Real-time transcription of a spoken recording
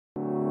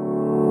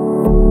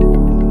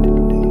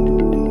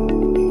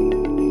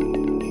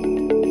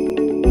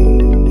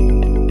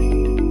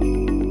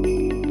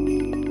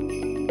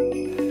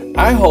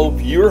I hope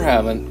you're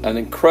having an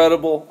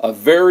incredible, a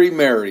very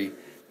merry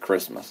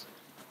Christmas.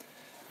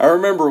 I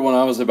remember when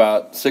I was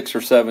about 6 or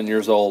 7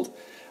 years old,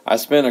 my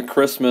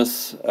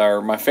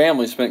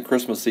family spent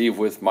Christmas Eve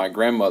with my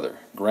grandmother,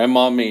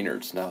 Grandma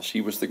Maynards. Now,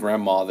 she was the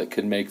grandma that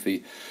could make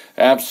the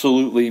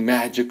absolutely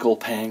magical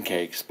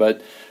pancakes,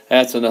 but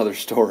that's another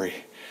story.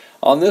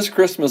 On this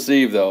Christmas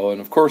Eve, though,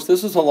 and of course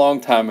this is a long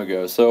time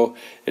ago, so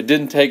it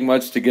didn't take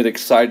much to get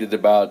excited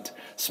about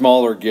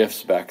smaller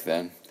gifts back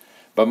then.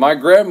 But my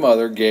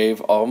grandmother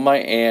gave all my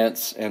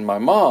aunts and my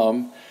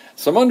mom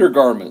some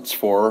undergarments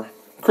for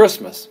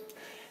Christmas.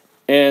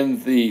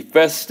 And the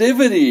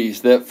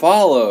festivities that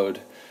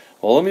followed,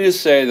 well, let me just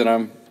say that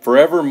I'm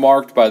forever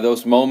marked by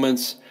those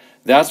moments.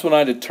 That's when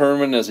I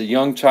determined as a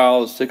young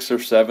child of 6 or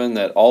 7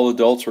 that all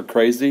adults were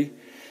crazy.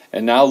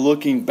 And now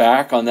looking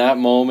back on that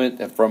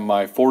moment from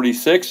my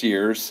 46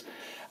 years,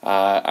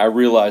 I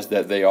realized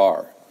that they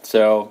are.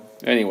 So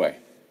anyway,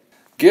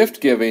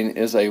 gift giving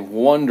is a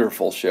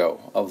wonderful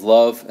show of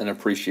love and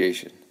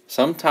appreciation.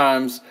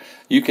 Sometimes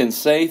you can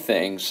say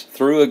things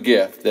through a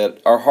gift that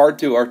are hard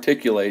to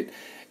articulate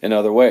in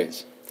other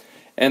ways.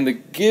 And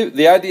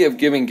the idea of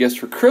giving gifts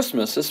for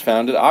Christmas is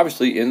founded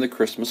obviously in the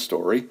Christmas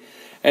story,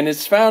 and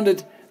it's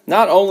founded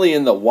not only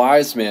in the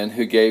wise men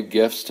who gave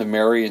gifts to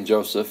Mary and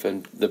Joseph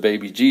and the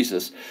baby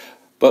Jesus,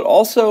 but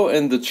also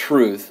in the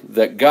truth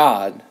that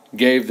God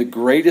gave the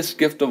greatest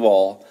gift of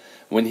all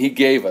when He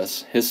gave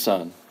us His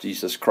Son,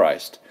 Jesus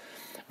Christ.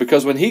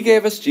 Because when He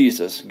gave us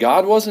Jesus,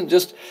 God wasn't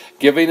just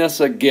giving us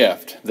a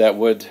gift that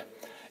would,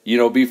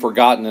 be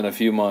forgotten in a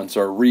few months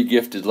or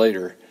re-gifted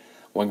later.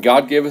 When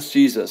God gave us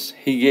Jesus,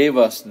 He gave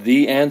us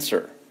the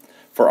answer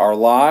for our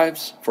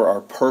lives, for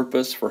our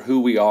purpose, for who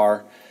we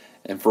are,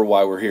 and for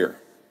why we're here.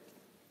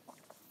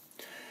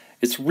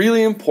 It's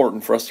really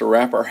important for us to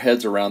wrap our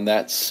heads around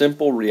that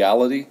simple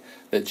reality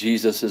that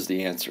Jesus is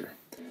the answer.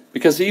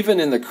 Because even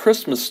in the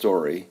Christmas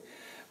story,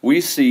 we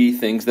see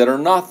things that are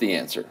not the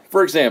answer.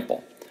 For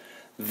example,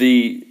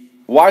 the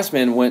wise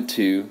men went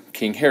to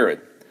King Herod.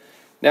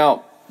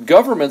 Now,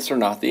 governments are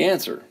not the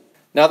answer.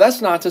 Now,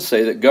 that's not to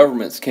say that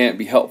governments can't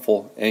be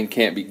helpful and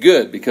can't be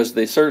good, because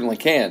they certainly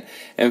can.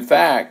 In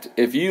fact,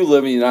 if you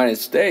live in the United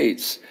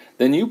States,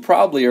 then you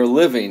probably are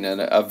living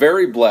a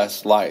very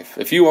blessed life.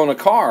 If you own a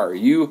car,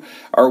 you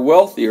are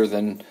wealthier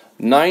than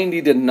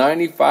 90 to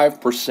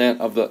 95%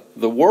 of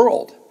the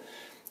world.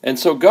 And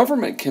so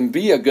government can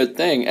be a good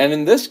thing. And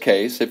in this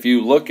case, if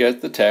you look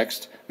at the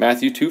text,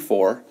 Matthew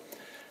 2:4,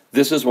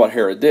 this is what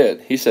Herod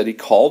did. He said he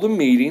called a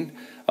meeting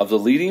of the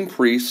leading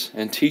priests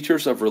and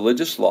teachers of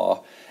religious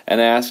law and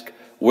asked,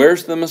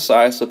 "Where's the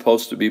Messiah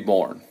supposed to be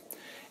born?"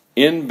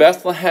 "In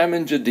Bethlehem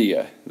in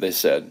Judea," they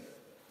said.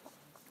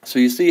 So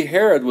you see,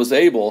 Herod was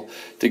able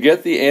to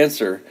get the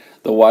answer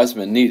the wise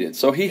men needed.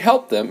 So he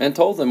helped them and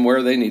told them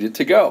where they needed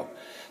to go.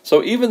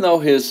 So even though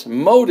his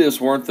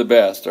motives weren't the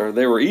best, or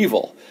they were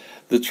evil,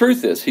 the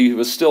truth is he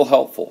was still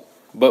helpful.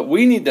 But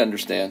we need to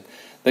understand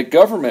that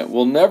government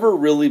will never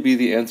really be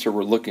the answer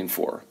we're looking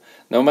for.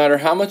 No matter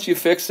how much you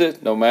fix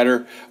it, no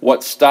matter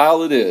what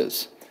style it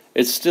is,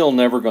 it's still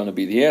never going to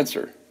be the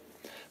answer.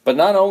 But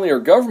not only are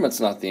governments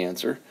not the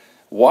answer,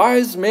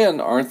 wise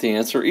men aren't the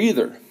answer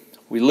either.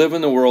 We live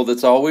in a world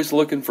that's always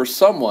looking for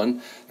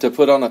someone to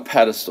put on a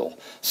pedestal,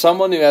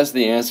 someone who has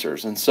the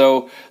answers. And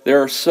so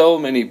there are so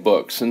many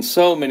books and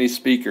so many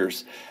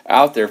speakers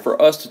out there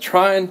for us to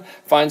try and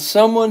find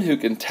someone who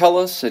can tell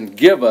us and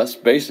give us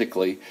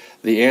basically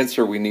the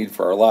answer we need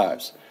for our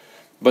lives.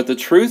 But the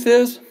truth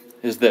is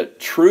that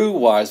true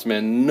wise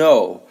men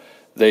know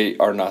they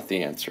are not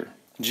the answer.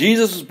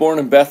 Jesus was born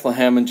in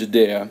Bethlehem in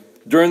Judea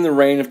during the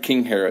reign of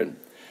King Herod.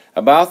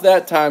 About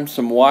that time,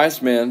 some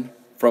wise men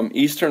from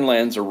eastern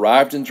lands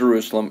arrived in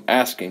Jerusalem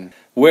asking,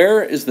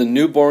 "Where is the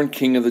newborn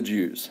King of the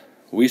Jews?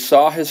 We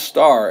saw his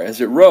star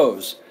as it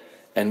rose,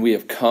 and we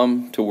have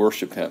come to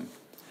worship him."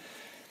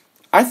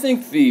 I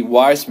think the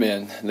wise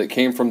men that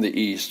came from the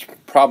east,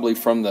 probably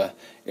from the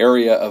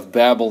area of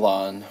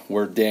Babylon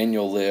where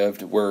Daniel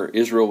lived, where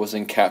Israel was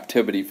in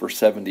captivity for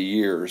 70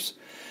 years,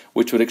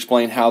 which would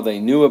explain how they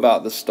knew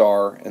about the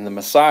star, and the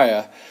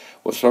Messiah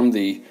was from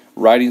the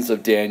writings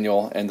of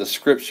Daniel and the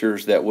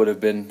scriptures that would have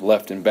been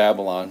left in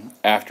Babylon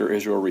after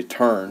Israel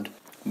returned.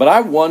 But I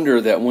wonder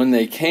that when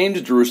they came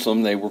to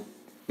Jerusalem, they were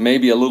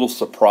maybe a little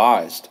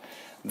surprised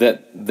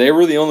that they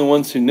were the only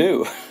ones who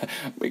knew,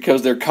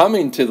 because they're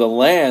coming to the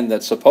land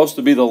that's supposed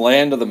to be the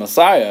land of the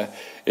Messiah.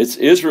 It's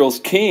Israel's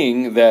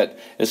king that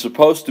is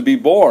supposed to be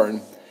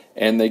born,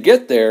 and they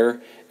get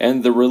there,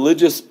 and the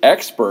religious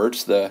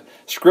experts, the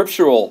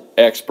scriptural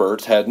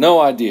experts, had no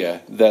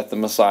idea that the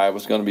Messiah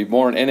was going to be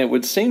born, and it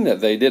would seem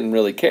that they didn't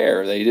really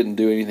care. They didn't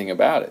do anything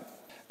about it.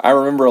 I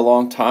remember a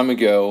long time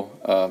ago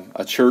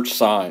a church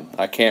sign.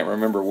 I can't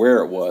remember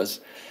where it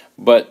was,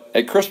 but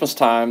at Christmas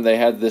time they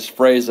had this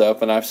phrase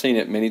up, and I've seen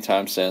it many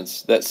times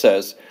since, that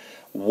says,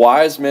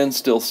 "Wise men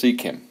still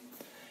seek him."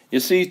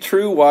 You see,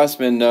 true wise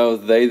men know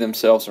they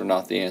themselves are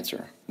not the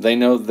answer. They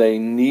know they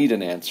need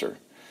an answer.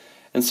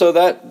 And so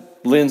that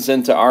lends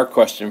into our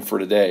question for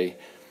today.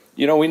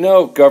 We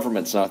know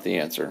government's not the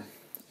answer.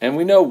 And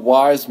we know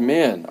wise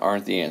men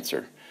aren't the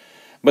answer.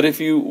 But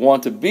if you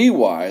want to be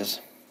wise,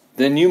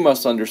 then you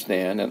must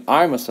understand, and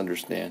I must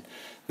understand,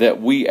 that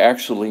we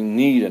actually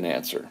need an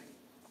answer.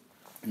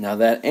 Now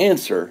that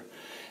answer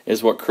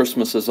is what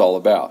Christmas is all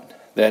about.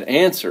 That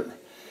answer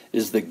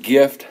is the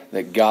gift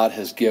that God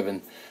has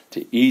given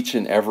to each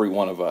and every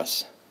one of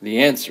us. The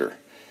answer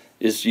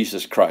is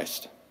Jesus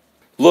Christ.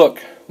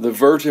 Look, the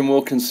virgin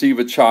will conceive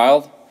a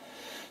child.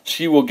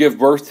 She will give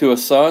birth to a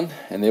son,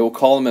 and they will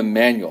call him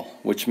Emmanuel,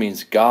 which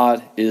means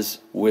God is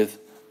with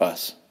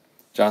us.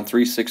 John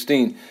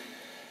 3:16.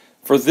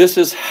 For this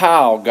is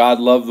how God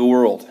loved the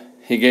world.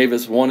 He gave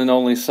his one and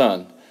only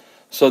Son,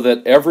 so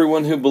that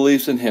everyone who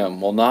believes in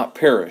him will not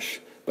perish,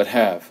 but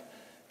have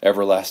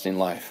everlasting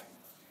life.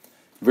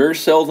 Very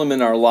seldom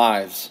in our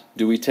lives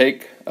do we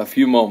take a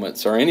few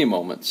moments, or any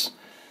moments,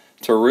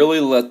 to really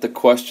let the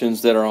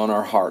questions that are on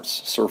our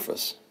hearts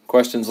surface.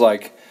 Questions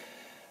like,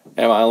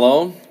 am I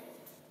alone?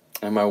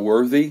 Am I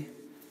worthy?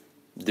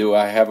 Do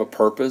I have a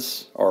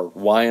purpose? Or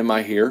why am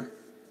I here?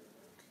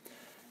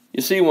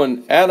 You see,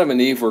 when Adam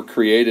and Eve were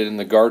created in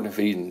the Garden of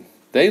Eden,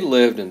 they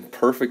lived in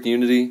perfect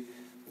unity,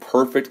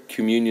 perfect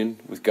communion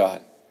with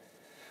God.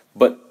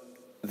 But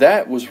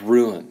that was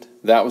ruined.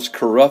 That was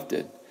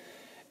corrupted.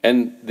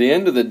 And at the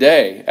end of the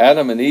day,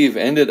 Adam and Eve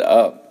ended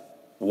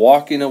up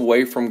walking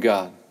away from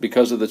God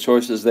because of the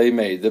choices they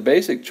made. The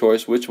basic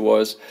choice, which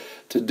was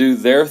to do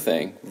their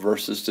thing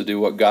versus to do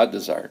what God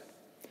desired.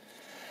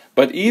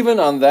 But even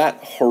on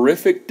that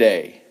horrific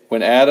day,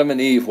 when Adam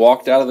and Eve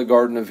walked out of the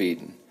Garden of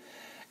Eden,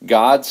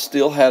 God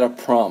still had a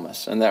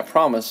promise, and that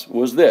promise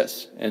was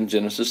this in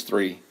Genesis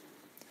 3.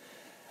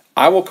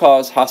 I will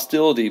cause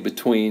hostility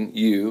between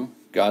you,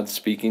 God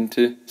speaking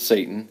to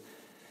Satan,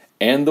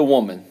 and the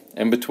woman,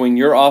 and between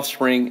your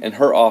offspring and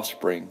her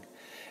offspring,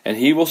 and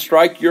he will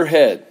strike your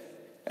head,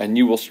 and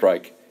you will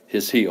strike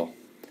his heel.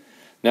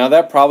 Now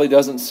that probably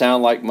doesn't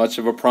sound like much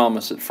of a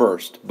promise at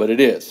first, but it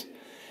is.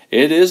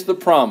 It is the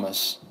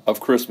promise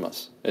of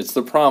Christmas. It's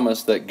the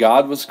promise that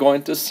God was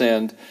going to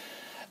send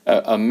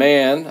a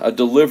man, a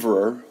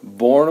deliverer,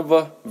 born of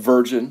a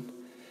virgin,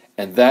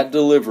 and that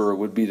deliverer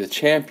would be the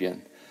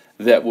champion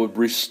that would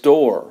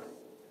restore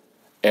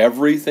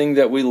everything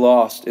that we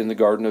lost in the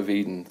Garden of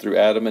Eden through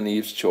Adam and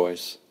Eve's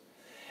choice.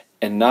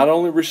 And not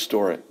only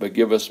restore it, but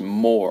give us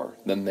more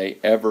than they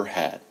ever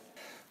had.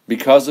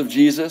 Because of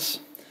Jesus,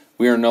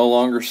 we are no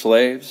longer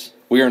slaves.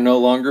 We are no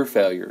longer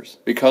failures.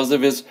 Because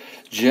of his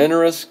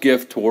generous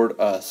gift toward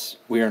us,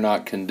 we are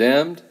not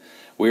condemned,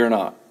 we are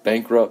not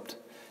bankrupt,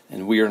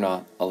 and we are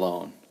not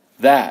alone.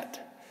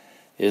 That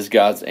is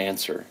God's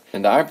answer.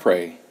 And I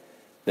pray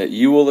that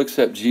you will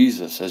accept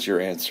Jesus as your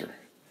answer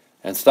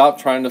and stop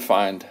trying to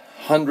find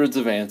hundreds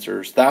of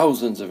answers,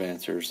 thousands of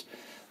answers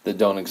that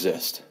don't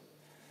exist.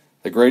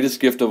 The greatest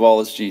gift of all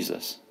is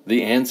Jesus,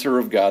 the answer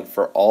of God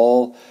for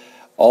all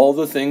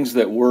the things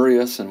that worry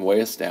us and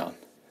weigh us down.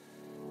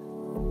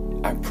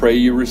 I pray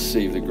you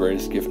receive the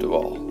greatest gift of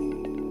all.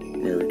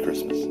 Merry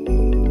Christmas.